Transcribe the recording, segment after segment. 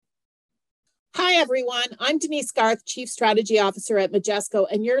Hi, everyone. I'm Denise Garth, Chief Strategy Officer at Majesco,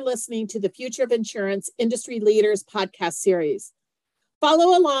 and you're listening to the Future of Insurance Industry Leaders podcast series.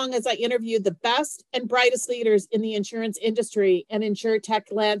 Follow along as I interview the best and brightest leaders in the insurance industry and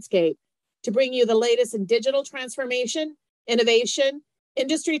InsurTech landscape to bring you the latest in digital transformation, innovation,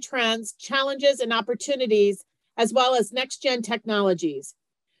 industry trends, challenges, and opportunities, as well as next-gen technologies.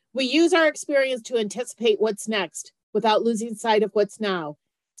 We use our experience to anticipate what's next without losing sight of what's now.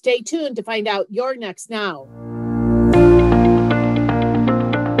 Stay tuned to find out your next now.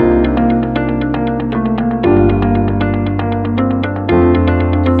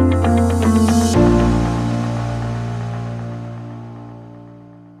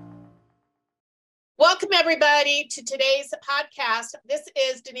 Welcome, everybody, to today's podcast. This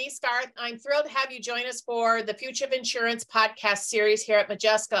is Denise Garth. I'm thrilled to have you join us for the Future of Insurance podcast series here at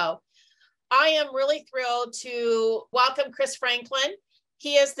Majesco. I am really thrilled to welcome Chris Frankland.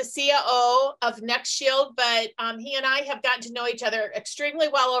 He is the COO of NextShield, but he and I have gotten to know each other extremely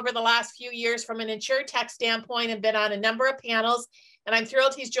well over the last few years from an InsurTech standpoint and been on a number of panels, and I'm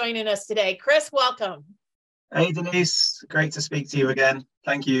thrilled he's joining us today. Chris, welcome. Hey, Denise. Great to speak to you again.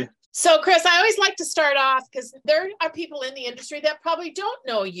 Thank you. So, Chris, I always like to start off because there are people in the industry that probably don't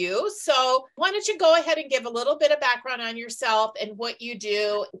know you. So why don't you go ahead and give a little bit of background on yourself and what you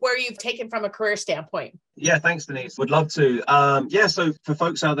do, where you've taken from a career standpoint? Yeah, thanks, Denise. Would love to. So for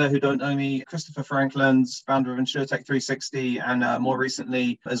folks out there who don't know me, Christopher Frankland, founder of InsurTech 360, and more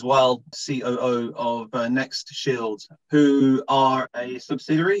recently as well, COO of NextShield, who are a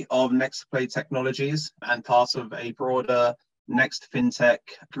subsidiary of NextPlay Technologies and part of a broader Next FinTech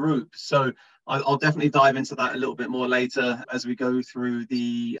group. So I'll definitely dive into that a little bit more later as we go through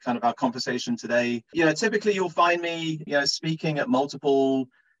the kind of our conversation today. Typically you'll find me, speaking at multiple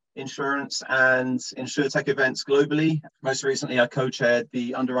insurance and InsurTech events globally. Most recently, I co-chaired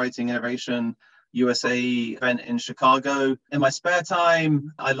the Underwriting Innovation USA event in Chicago. In my spare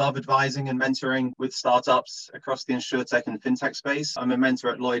time, I love advising and mentoring with startups across the InsurTech and FinTech space. I'm a mentor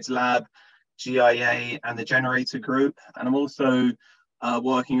at Lloyd's Lab, GIA, and the Generator Group. And I'm also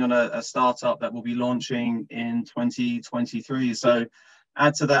working on a startup that will be launching in 2023. So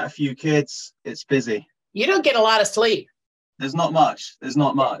add to that a few kids, it's busy. You don't get a lot of sleep. There's not much.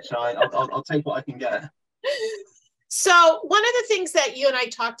 I'll take what I can get. So one of the things that you and I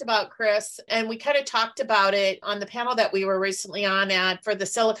talked about, Chris, and we kind of talked about it on the panel that we were recently on for the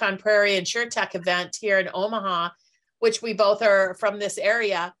Silicon Prairie InsurTech event here in Omaha, which we both are from this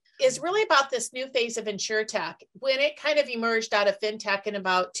area, is really about this new phase of InsurTech. When it kind of emerged out of FinTech in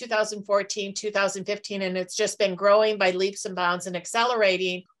about 2014, 2015, and it's just been growing by leaps and bounds and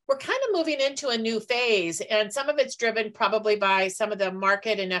accelerating, we're kind of moving into a new phase. And some of it's driven probably by some of the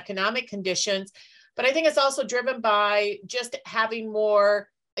market and economic conditions, but I think it's also driven by just having more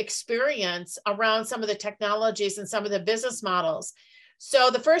experience around some of the technologies and some of the business models.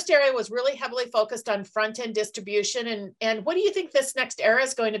 So the first area was really heavily focused on front-end distribution. And what do you think this next era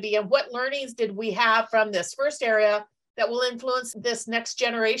is going to be? And what learnings did we have from this first area that will influence this next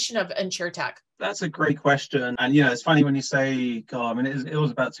generation of InsurTech? That's a great question. And, it's funny when you say, God, I mean, it was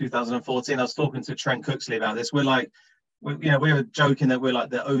about 2014. I was talking to Trent Cooksley about this. We were joking that we're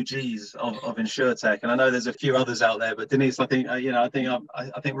like the OGs of InsurTech. And I know there's a few others out there, but Denise, I think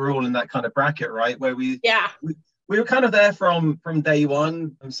we're all in that kind of bracket, right? Where we were kind of there from day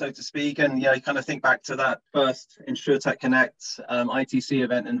one, so to speak. And you kind of think back to that first InsurTech Connect ITC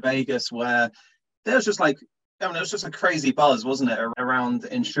event in Vegas, where there was just it was just a crazy buzz, wasn't it, around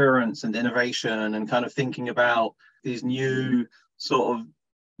insurance and innovation and kind of thinking about these new sort of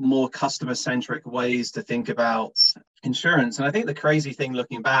more customer-centric ways to think about insurance. And I think the crazy thing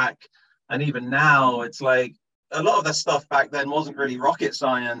looking back, and even now, it's like a lot of that stuff back then wasn't really rocket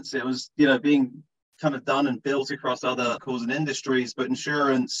science. It was, being kind of done and built across other cores and industries, but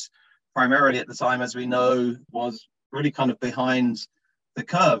insurance primarily at the time, as we know, was really kind of behind the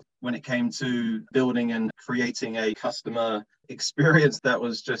curve when it came to building and creating a customer experience that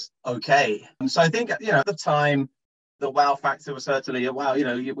was just okay. And so I think, at the time, the wow factor was certainly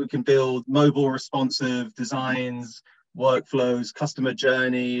we can build mobile responsive designs, workflows, customer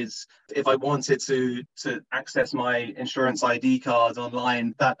journeys. If I wanted to access my insurance ID card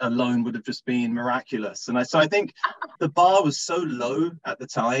online, that alone would have just been miraculous. And so I think the bar was so low at the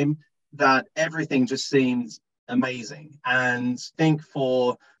time that everything just seemed amazing. And I think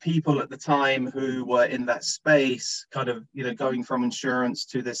for people at the time who were in that space, kind of, going from insurance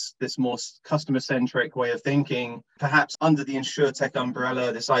to this more customer-centric way of thinking, perhaps under the InsurTech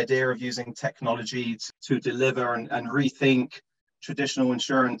umbrella, this idea of using technology to deliver and rethink traditional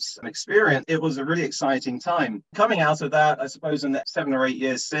insurance experience, it was a really exciting time. Coming out of that, I suppose in the 7 or 8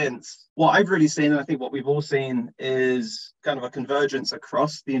 years since, what I've really seen, and I think what we've all seen, is kind of a convergence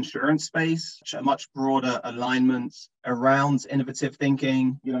across the insurance space, a much broader alignment around innovative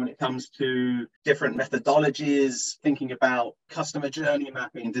thinking, when it comes to different methodologies, thinking about customer journey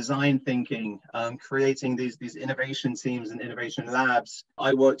mapping, design thinking, creating these innovation teams and innovation labs.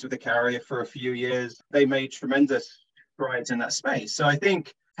 I worked with a carrier for a few years. They made tremendous strides in that space. So I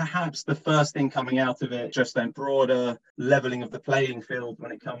think perhaps the first thing coming out of it, just then broader leveling of the playing field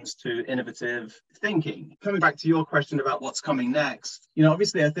when it comes to innovative thinking. Coming back to your question about what's coming next,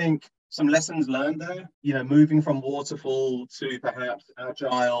 obviously I think some lessons learned there, moving from waterfall to perhaps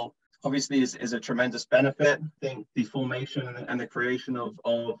agile, obviously is a tremendous benefit. I think the formation and the creation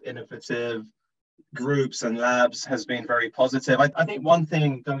of innovative groups and labs has been very positive. I think one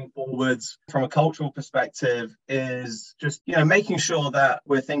thing going forwards from a cultural perspective is just, making sure that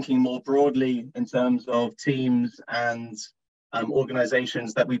we're thinking more broadly in terms of teams and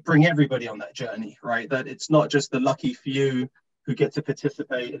organizations, that we bring everybody on that journey, right? That it's not just the lucky few who get to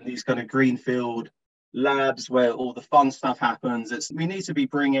participate in these kind of greenfield labs where all the fun stuff happens. We need to be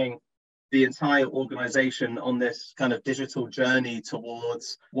bringing the entire organization on this kind of digital journey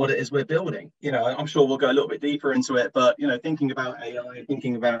towards what it is we're building. I'm sure we'll go a little bit deeper into it, but, thinking about AI,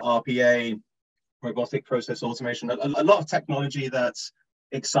 thinking about RPA, robotic process automation, a lot of technology that's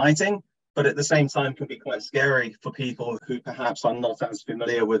exciting, but at the same time can be quite scary for people who perhaps are not as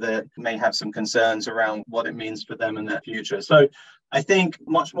familiar with it, may have some concerns around what it means for them in their future. So I think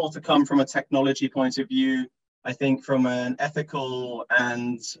much more to come from a technology point of view. I think from an ethical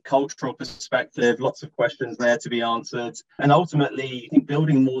and cultural perspective, lots of questions there to be answered. And ultimately, I think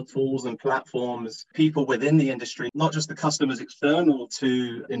building more tools and platforms, people within the industry, not just the customers external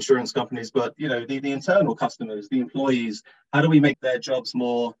to insurance companies, but, the internal customers, the employees. How do we make their jobs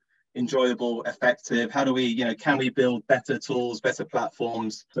more enjoyable, effective? How do we, can we build better tools, better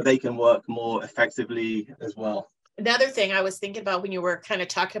platforms so they can work more effectively as well? Another thing I was thinking about when you were kind of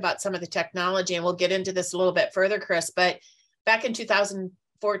talking about some of the technology, and we'll get into this a little bit further, Chris, but back in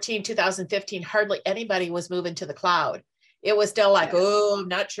 2014, 2015, hardly anybody was moving to the cloud. It was still like, I'm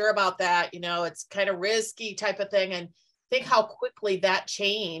not sure about that. It's kind of risky type of thing. And think how quickly that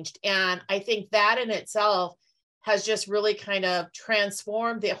changed. And I think that in itself has just really kind of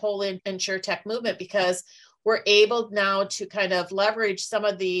transformed the whole InsurTech movement, because we're able now to kind of leverage some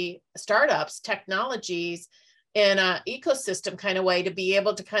of the startups, technologies, in an ecosystem kind of way to be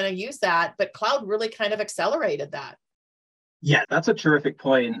able to kind of use that. But cloud really kind of accelerated that. Yeah, that's a terrific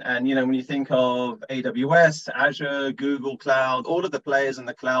point. And, when you think of AWS, Azure, Google Cloud, all of the players in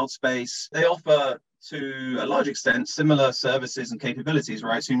the cloud space, they offer to a large extent similar services and capabilities,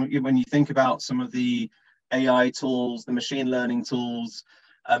 right? So when you think about some of the AI tools, the machine learning tools,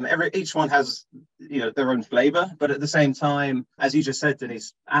 each one has their own flavor, but at the same time, as you just said,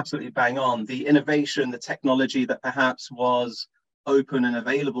 Denise, absolutely bang on. The innovation, the technology that perhaps was open and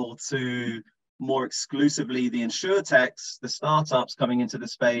available to more exclusively the InsurTechs, the startups coming into the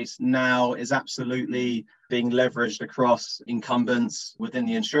space, now is absolutely being leveraged across incumbents within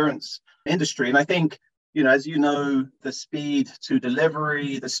the insurance industry. And I think, as the speed to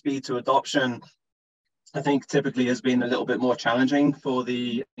delivery, the speed to adoption, I think typically has been a little bit more challenging for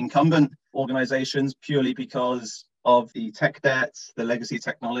the incumbent organizations, purely because of the tech debt, the legacy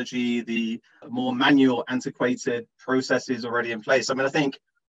technology, the more manual, antiquated processes already in place. I think,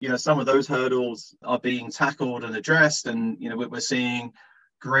 some of those hurdles are being tackled and addressed, and, we're seeing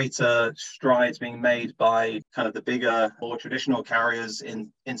greater strides being made by kind of the bigger, more traditional carriers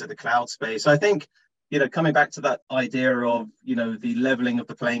into the cloud space. So I think, coming back to that idea of, the leveling of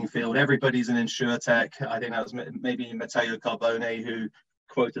the playing field, everybody's an InsurTech. I think that was maybe Matteo Carbone who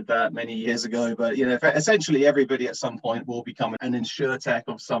quoted that many years ago. But, essentially everybody at some point will become an InsurTech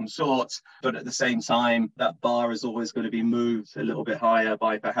of some sort. But at the same time, that bar is always going to be moved a little bit higher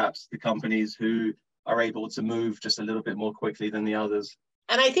by perhaps the companies who are able to move just a little bit more quickly than the others.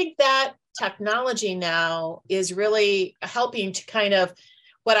 And I think that technology now is really helping to kind of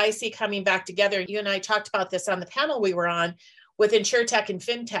what I see coming back together. You and I talked about this on the panel we were on with InsurTech and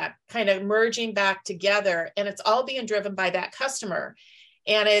FinTech kind of merging back together, and it's all being driven by that customer.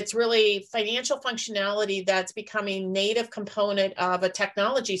 And it's really financial functionality that's becoming native component of a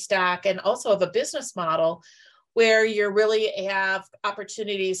technology stack and also of a business model where you really have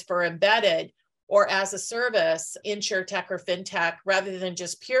opportunities for embedded or as a service, InsurTech or FinTech, rather than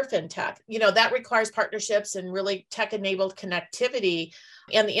just pure FinTech. That requires partnerships and really tech-enabled connectivity.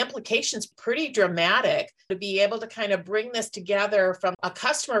 And the implication's pretty dramatic to be able to kind of bring this together from a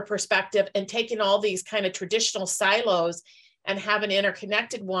customer perspective and taking all these kind of traditional silos and have an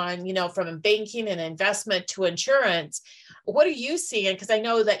interconnected one, from banking and investment to insurance. What are you seeing? Because I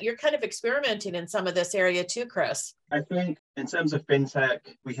know that you're kind of experimenting in some of this area too, Chris. I think in terms of fintech,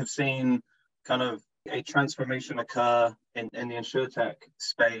 we have seen kind of a transformation occur in the InsurTech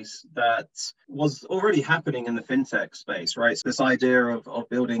space that was already happening in the fintech space, right? So this idea of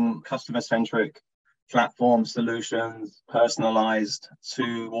building customer-centric platform solutions, personalized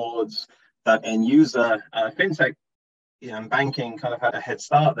towards that end user. Fintech, and banking kind of had a head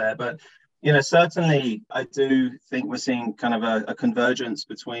start there, but certainly I do think we're seeing kind of a convergence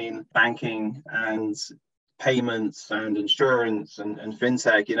between banking and payments and insurance and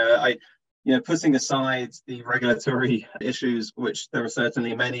fintech. Putting aside the regulatory issues, which there are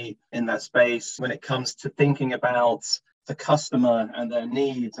certainly many in that space, when it comes to thinking about the customer and their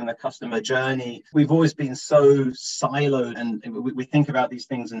needs and the customer journey, we've always been so siloed, and we think about these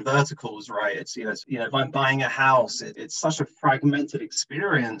things in verticals, right? It's if I'm buying a house, it's such a fragmented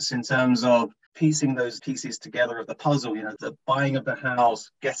experience in terms of piecing those pieces together of the puzzle. The buying of the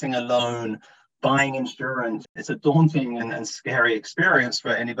house, getting a loan, buying insurance. It's a daunting and scary experience for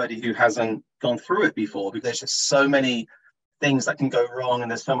anybody who hasn't gone through it before, because there's just so many things that can go wrong and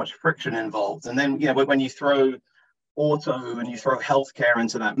there's so much friction involved. And then when you throw auto and you throw healthcare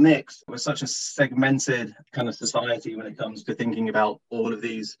into that mix, we're such a segmented kind of society when it comes to thinking about all of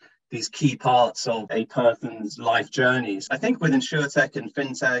these key parts of a person's life journeys. I think with InsurTech and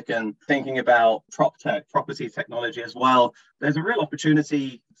FinTech and thinking about PropTech, property technology as well, there's a real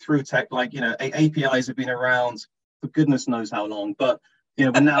opportunity through tech, like, APIs have been around for goodness knows how long, but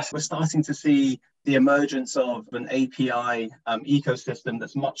we're starting to see the emergence of an API ecosystem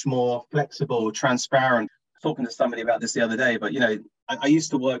that's much more flexible, transparent. Talking to somebody about this the other day, but I used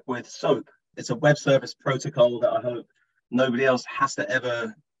to work with SOAP. It's a web service protocol that I hope nobody else has to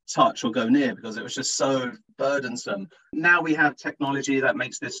ever touch or go near, because it was just so burdensome. Now we have technology that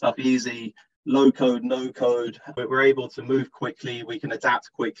makes this stuff easy, low code, no code. We're able to move quickly, we can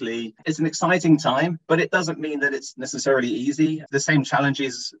adapt quickly. It's an exciting time, but it doesn't mean that it's necessarily easy. The same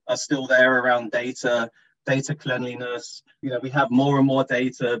challenges are still there around data cleanliness. We have more and more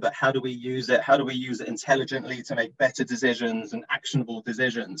data, but how do we use it? How do we use it intelligently to make better decisions and actionable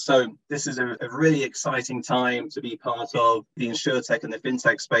decisions? So this is a really exciting time to be part of the InsurTech and the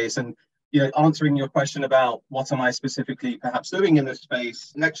FinTech space. And answering your question about what am I specifically perhaps doing in this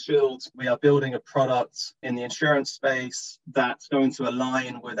space, NextShield, we are building a product in the insurance space that's going to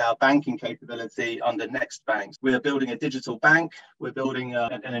align with our banking capability under Next Bank. We are building a digital bank. We're building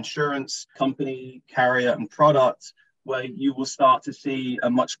an insurance company, carrier, and product where you will start to see a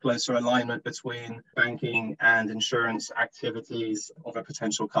much closer alignment between banking and insurance activities of a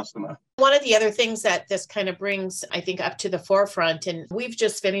potential customer. One of the other things that this kind of brings, I think, up to the forefront, and we've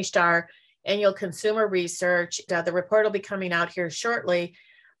just finished our annual consumer research. The report will be coming out here shortly.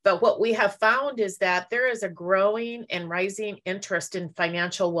 But what we have found is that there is a growing and rising interest in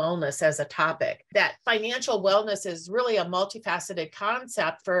financial wellness as a topic. That financial wellness is really a multifaceted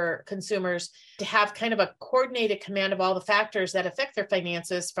concept for consumers to have kind of a coordinated command of all the factors that affect their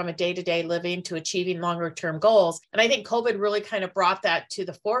finances, from a day-to-day living to achieving longer-term goals. And I think COVID really kind of brought that to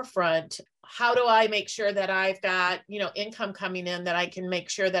the forefront. How do I make sure that I've got, income coming in, that I can make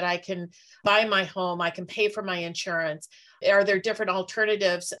sure that I can buy my home, I can pay for my insurance? Are there different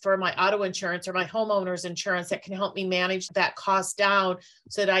alternatives for my auto insurance or my homeowner's insurance that can help me manage that cost down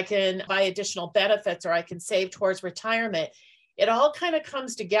so that I can buy additional benefits or I can save towards retirement? It all kind of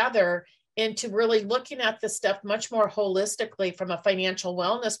comes together into really looking at this stuff much more holistically from a financial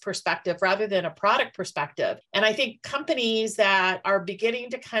wellness perspective rather than a product perspective. And I think companies that are beginning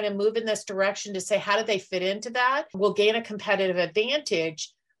to kind of move in this direction to say, how do they fit into that, will gain a competitive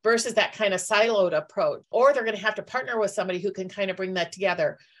advantage versus that kind of siloed approach. Or they're going to have to partner with somebody who can kind of bring that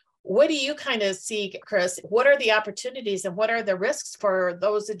together. What do you kind of see, Chris? What are the opportunities and what are the risks for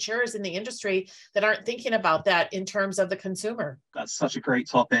those insurers in the industry that aren't thinking about that in terms of the consumer? That's such a great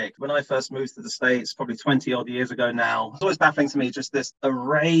topic. When I first moved to the States, probably 20 odd years ago now, it's always baffling to me, just this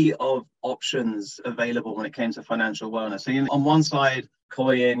array of options available when it came to financial wellness. So on one side,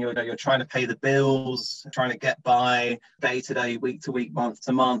 you're trying to pay the bills, trying to get by day to day, week to week, month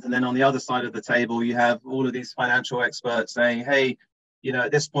to month. And then on the other side of the table, you have all of these financial experts saying, hey,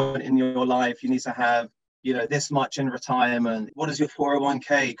 at this point in your life, you need to have, this much in retirement. What is your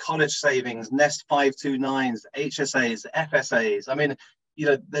 401k, college savings, Nest 529s, HSAs, FSAs? I mean,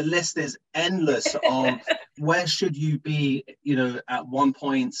 the list is endless of where should you be, at one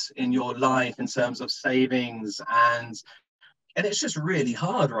point in your life in terms of savings. And it's just really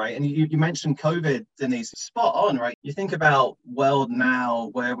hard, right? And you mentioned COVID, Denise, spot on, right? You think about world now,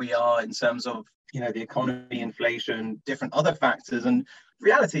 where we are in terms of the economy, inflation, different other factors. And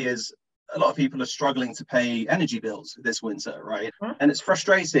reality is a lot of people are struggling to pay energy bills this winter, right? And it's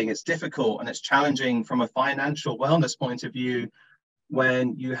frustrating, it's difficult, and it's challenging from a financial wellness point of view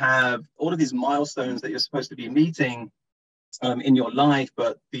when you have all of these milestones that you're supposed to be meeting in your life,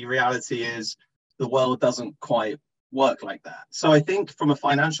 but the reality is the world doesn't quite work like that. So I think from a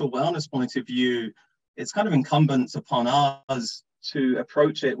financial wellness point of view, it's kind of incumbent upon us to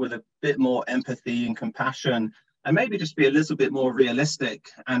approach it with a bit more empathy and compassion, and maybe just be a little bit more realistic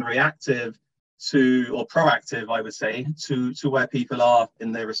and reactive or proactive, I would say, to where people are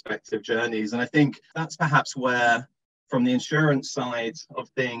in their respective journeys. And I think that's perhaps where, from the insurance side of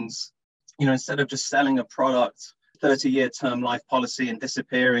things, instead of just selling a product, 30-year term life policy and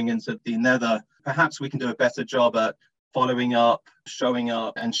disappearing into the nether, perhaps we can do a better job at following up, showing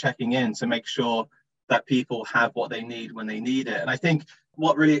up, and checking in to make sure that people have what they need when they need it. And I think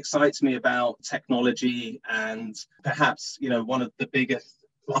what really excites me about technology, and perhaps, one of the biggest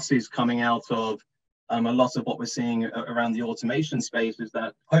pluses coming out of a lot of what we're seeing around the automation space, is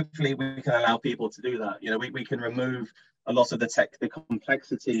that hopefully we can allow people to do that. We can remove a lot of the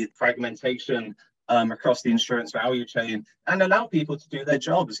complexity, fragmentation across the insurance value chain, and allow people to do their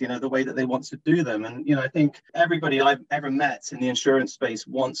jobs, the way that they want to do them. And, I think everybody I've ever met in the insurance space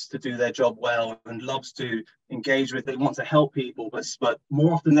wants to do their job well and loves to engage with, they want to help people, but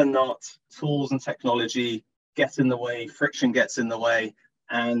more often than not, tools and technology gets in the way, friction gets in the way.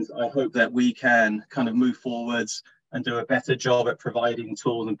 And I hope that we can kind of move forwards and do a better job at providing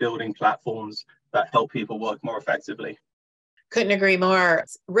tools and building platforms that help people work more effectively. Couldn't agree more.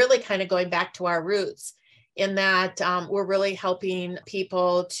 It's really kind of going back to our roots in that we're really helping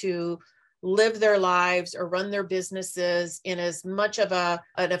people to live their lives or run their businesses in as much of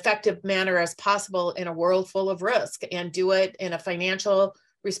an effective manner as possible in a world full of risk, and do it in a financial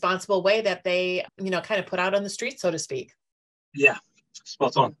responsible way that they, kind of put out on the street, so to speak. Yeah,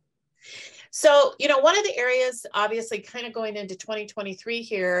 spot on. So, one of the areas, obviously kind of going into 2023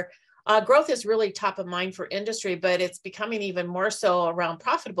 here, growth is really top of mind for industry, but it's becoming even more so around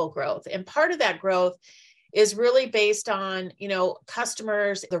profitable growth. And part of that growth is really based on,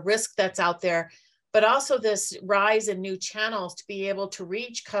 customers, the risk that's out there, but also this rise in new channels to be able to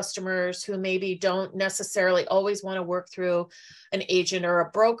reach customers who maybe don't necessarily always want to work through an agent or a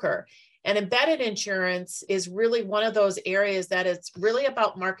broker. And embedded insurance is really one of those areas that it's really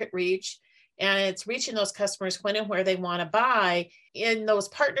about market reach, and it's reaching those customers when and where they want to buy. In those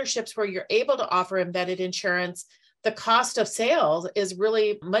partnerships where you're able to offer embedded insurance, the cost of sales is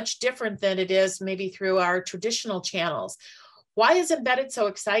really much different than it is maybe through our traditional channels. Why is embedded so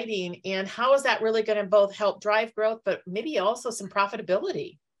exciting, and how is that really going to both help drive growth, but maybe also some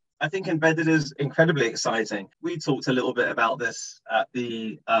profitability? I think embedded is incredibly exciting. We talked a little bit about this at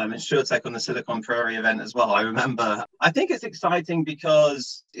the InsurTech on the Silicon Prairie event as well, I remember. I think it's exciting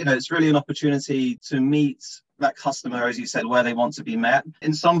because, it's really an opportunity to meet that customer, as you said, where they want to be met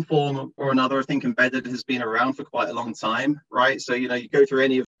in some form or another. I think embedded has been around for quite a long time, right? So, you go through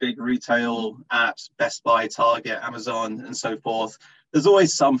any of the big retail apps, Best Buy, Target, Amazon, and so forth. There's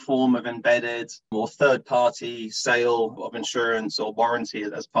always some form of embedded or third-party sale of insurance or warranty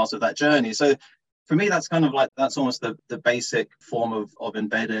as part of that journey. So for me, that's kind of like, that's almost the basic form of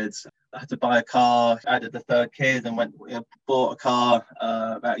embedded. I had to buy a car, added the third kid, and bought a car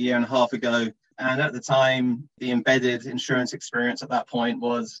about a year and a half ago. And at the time, the embedded insurance experience at that point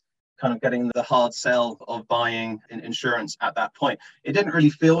was kind of getting the hard sell of buying insurance at that point. It didn't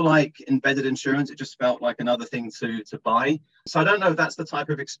really feel like embedded insurance. It just felt like another thing to buy. So I don't know if that's the type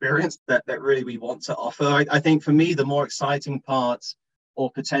of experience that really we want to offer. I think for me, the more exciting part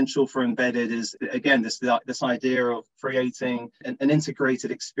or potential for embedded is, again, this idea of creating an integrated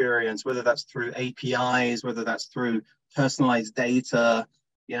experience, whether that's through APIs, whether that's through personalized data,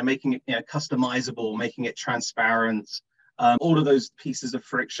 making it customizable, making it transparent. All of those pieces of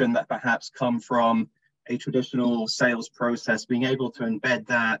friction that perhaps come from a traditional sales process, being able to embed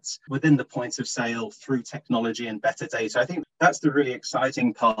that within the points of sale through technology and better data. I think that's the really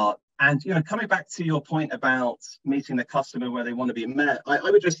exciting part. And, coming back to your point about meeting the customer where they want to be met,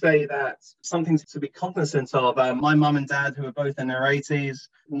 I would just say that something to be cognizant of. My mum and dad, who are both in their 80s,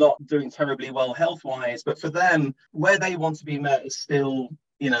 not doing terribly well health-wise, but for them, where they want to be met is still,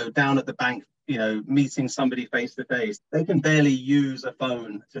 down at the bank, meeting somebody face to face. They can barely use a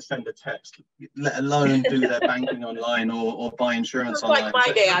phone to send a text, let alone do their banking online or buy insurance online. Like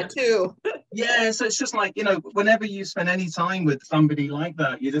my dad too. Yeah, so it's just like, whenever you spend any time with somebody like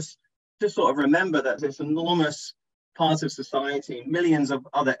that, you just sort of remember that there's enormous part of society, millions of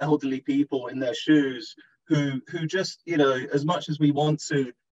other elderly people in their shoes who just, as much as we want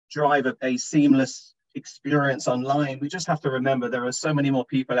to drive a seamless experience online, we just have to remember there are so many more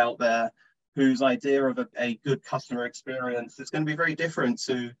people out there whose idea of a good customer experience is going to be very different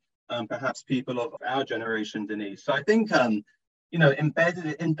to perhaps people of our generation, Denise. So I think,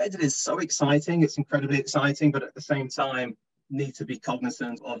 embedded is so exciting. It's incredibly exciting, but at the same time, need to be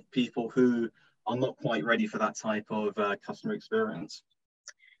cognizant of people who are not quite ready for that type of customer experience.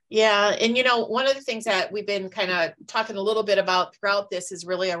 Yeah. And, one of the things that we've been kind of talking a little bit about throughout this is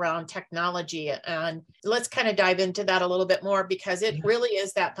really around technology. And let's kind of dive into that a little bit more, because it really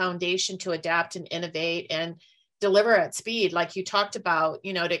is that foundation to adapt and innovate and deliver at speed, like you talked about,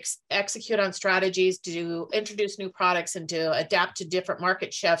 to execute on strategies, to introduce new products, and to adapt to different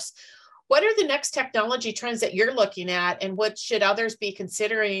market shifts. What are the next technology trends that you're looking at, and what should others be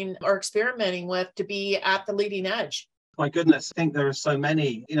considering or experimenting with to be at the leading edge? My goodness, I think there are so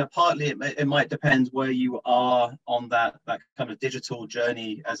many. Partly it might depend where you are on that kind of digital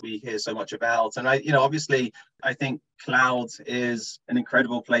journey, as we hear so much about. And obviously, I think cloud is an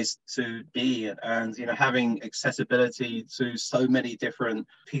incredible place to be, and having accessibility to so many different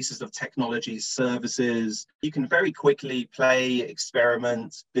pieces of technology, services. You can very quickly play,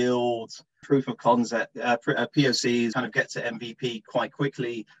 experiment, build proof of concept, POCs, kind of get to MVP quite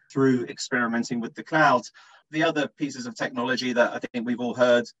quickly through experimenting with the cloud. The other pieces of technology that I think we've all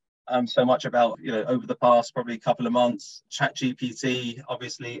heard so much about, over the past probably couple of months, ChatGPT,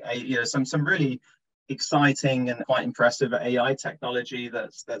 obviously, some really exciting and quite impressive AI technology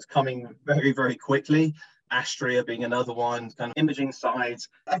that's coming very, very quickly. Astria being another one, kind of imaging sides.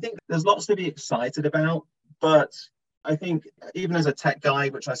 I think there's lots to be excited about, but I think even as a tech guy,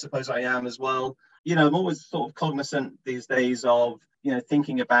 which I suppose I am as well, I'm always sort of cognizant these days of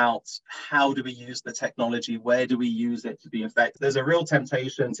thinking about how do we use the technology, where do we use it to be effective. There's a real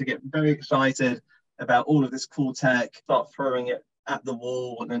temptation to get very excited about all of this cool tech, start throwing it at the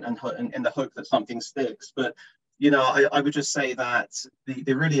wall and in the hope that something sticks. But I would just say that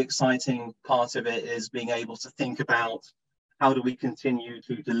the really exciting part of it is being able to think about how do we continue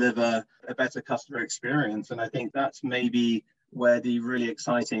to deliver a better customer experience. And I think that's maybe where the really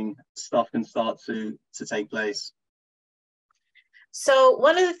exciting stuff can start to take place. So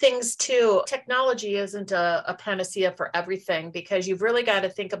one of the things too, technology isn't a panacea for everything, because you've really got to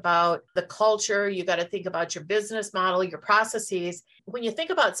think about the culture. You got to think about your business model, your processes. When you think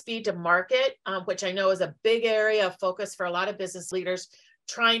about speed to market, which I know is a big area of focus for a lot of business leaders,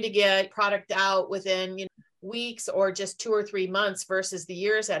 trying to get product out within weeks or just 2 or 3 months versus the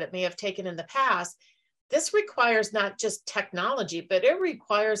years that it may have taken in the past. This requires not just technology, but it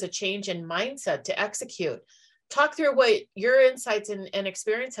requires a change in mindset to execute. Talk through what your insights and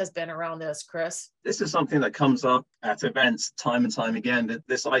experience has been around this, Chris. This is something that comes up at events time and time again, that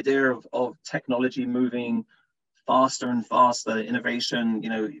this idea of technology moving faster and faster, innovation,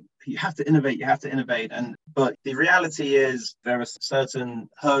 you have to innovate. But the reality is there are certain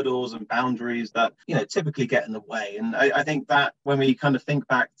hurdles and boundaries that, typically get in the way. And I think that when we kind of think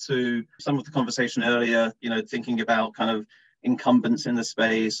back to some of the conversation earlier, thinking about kind of incumbents in the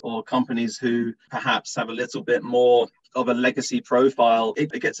space or companies who perhaps have a little bit more of a legacy profile,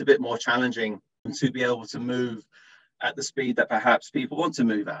 it gets a bit more challenging to be able to move at the speed that perhaps people want to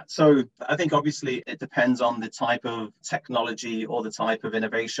move at. So I think obviously it depends on the type of technology or the type of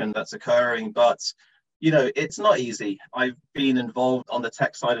innovation that's occurring, but it's not easy. I've been involved on the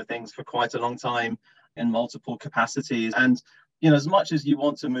tech side of things for quite a long time in multiple capacities, and as much as you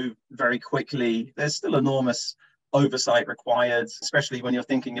want to move very quickly, there's still enormous oversight required, especially when you're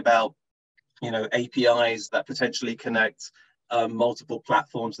thinking about APIs that potentially connect multiple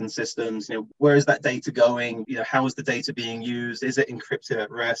platforms and systems. Where is that data going? How is the data being used? Is it encrypted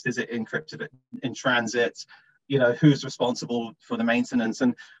at rest? Is it encrypted in transit? Who's responsible for the maintenance?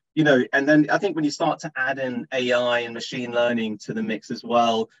 And and then I think when you start to add in AI and machine learning to the mix as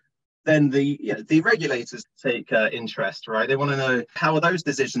well, then the regulators take interest, right? They want to know, how are those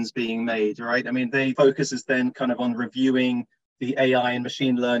decisions being made, right? I mean, they focus is then kind of on reviewing the AI and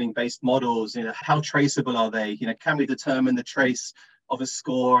machine learning based models. How traceable are they? Can we determine the trace of a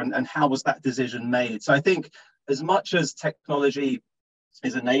score, and how was that decision made? So I think as much as technology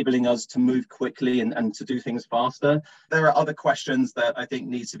is enabling us to move quickly and to do things faster, there are other questions that I think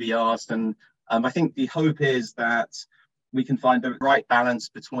need to be asked. And I think the hope is that we can find the right balance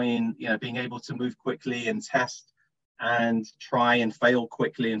between, being able to move quickly and test and try and fail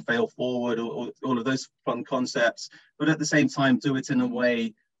quickly and fail forward, or all of those fun concepts, but at the same time do it in a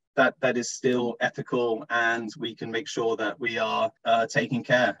way that is still ethical, and we can make sure that we are taking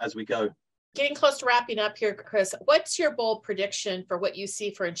care as we go. Getting close to wrapping up here, Chris, what's your bold prediction for what you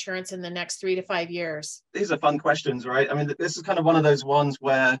see for insurance in the next 3 to 5 years? These are fun questions, right? I mean, this is kind of one of those ones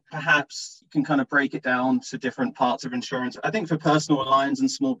where perhaps you can kind of break it down to different parts of insurance. I think for personal lines and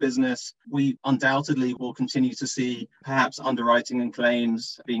small business, we undoubtedly will continue to see perhaps underwriting and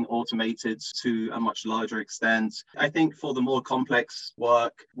claims being automated to a much larger extent. I think for the more complex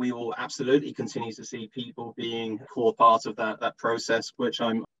work, we will absolutely continue to see people being a core part of that process, which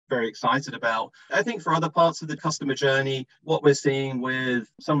I'm very excited about. I think for other parts of the customer journey, what we're seeing with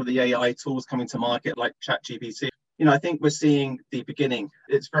some of the AI tools coming to market like ChatGPT, I think we're seeing the beginning.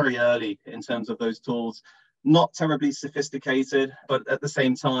 It's very early in terms of those tools, not terribly sophisticated, but at the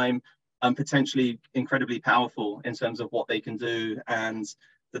same time, potentially incredibly powerful in terms of what they can do and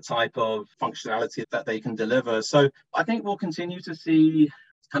the type of functionality that they can deliver. So I think we'll continue to see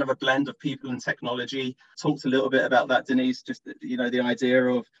kind of a blend of people and technology. Talked a little bit about that, Denise, just, the idea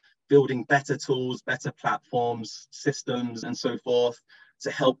of building better tools, better platforms, systems, and so forth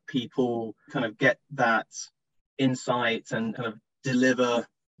to help people kind of get that insight and kind of deliver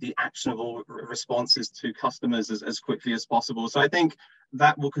the actionable responses to customers as quickly as possible. So I think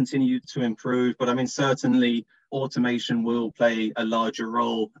that will continue to improve, but I mean, certainly automation will play a larger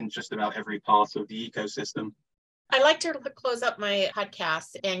role in just about every part of the ecosystem. I like to close up my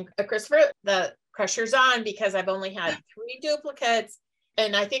podcast, and Christopher, the pressure's on because I've only had 3 duplicates,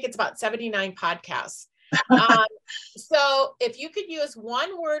 and I think it's about 79 podcasts. So if you could use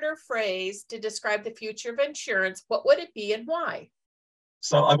one word or phrase to describe the future of insurance, what would it be and why?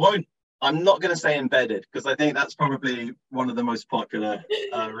 So I'm not going to say embedded because I think that's probably one of the most popular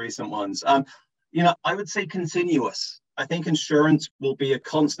recent ones. I would say continuous. I think insurance will be a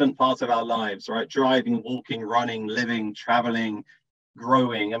constant part of our lives, right? Driving, walking, running, living, traveling,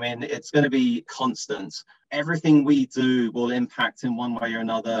 growing. I mean, it's going to be constant. Everything we do will impact in one way or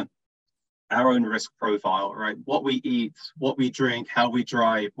another our own risk profile, right? What we eat, what we drink, how we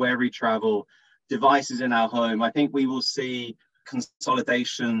drive, where we travel, devices in our home. I think we will see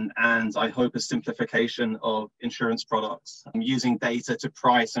consolidation and I hope a simplification of insurance products. Using data to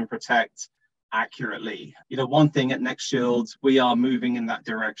price and protect accurately. One thing at NextShield, we are moving in that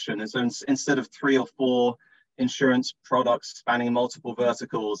direction. And so instead of 3 or 4 insurance products spanning multiple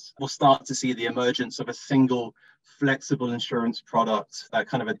verticals, we'll start to see the emergence of a single flexible insurance product that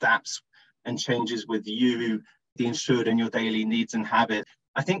kind of adapts and changes with you, the insured, and your daily needs and habits.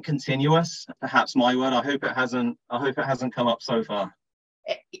 I think continuous, perhaps my word. I hope it hasn't come up so far.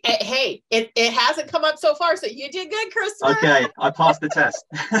 Hey, it hasn't come up so far, so you did good, Christopher. Okay, I passed the test.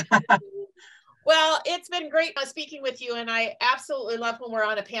 Well, it's been great speaking with you, and I absolutely love when we're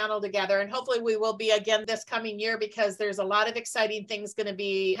on a panel together, and hopefully we will be again this coming year because there's a lot of exciting things going to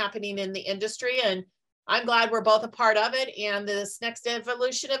be happening in the industry, and I'm glad we're both a part of it and this next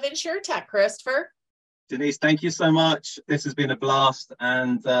evolution of InsurTech, Christopher. Denise, thank you so much. This has been a blast,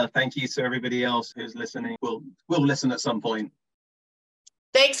 and thank you to everybody else who's listening. We'll listen at some point.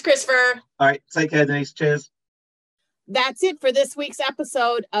 Thanks, Christopher. All right, take care, Denise. Cheers. That's it for this week's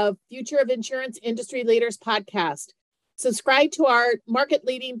episode of Future of Insurance Industry Leaders podcast. Subscribe to our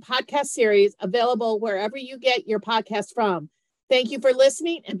market-leading podcast series available wherever you get your podcast from. Thank you for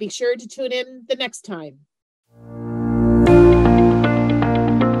listening, and be sure to tune in the next time.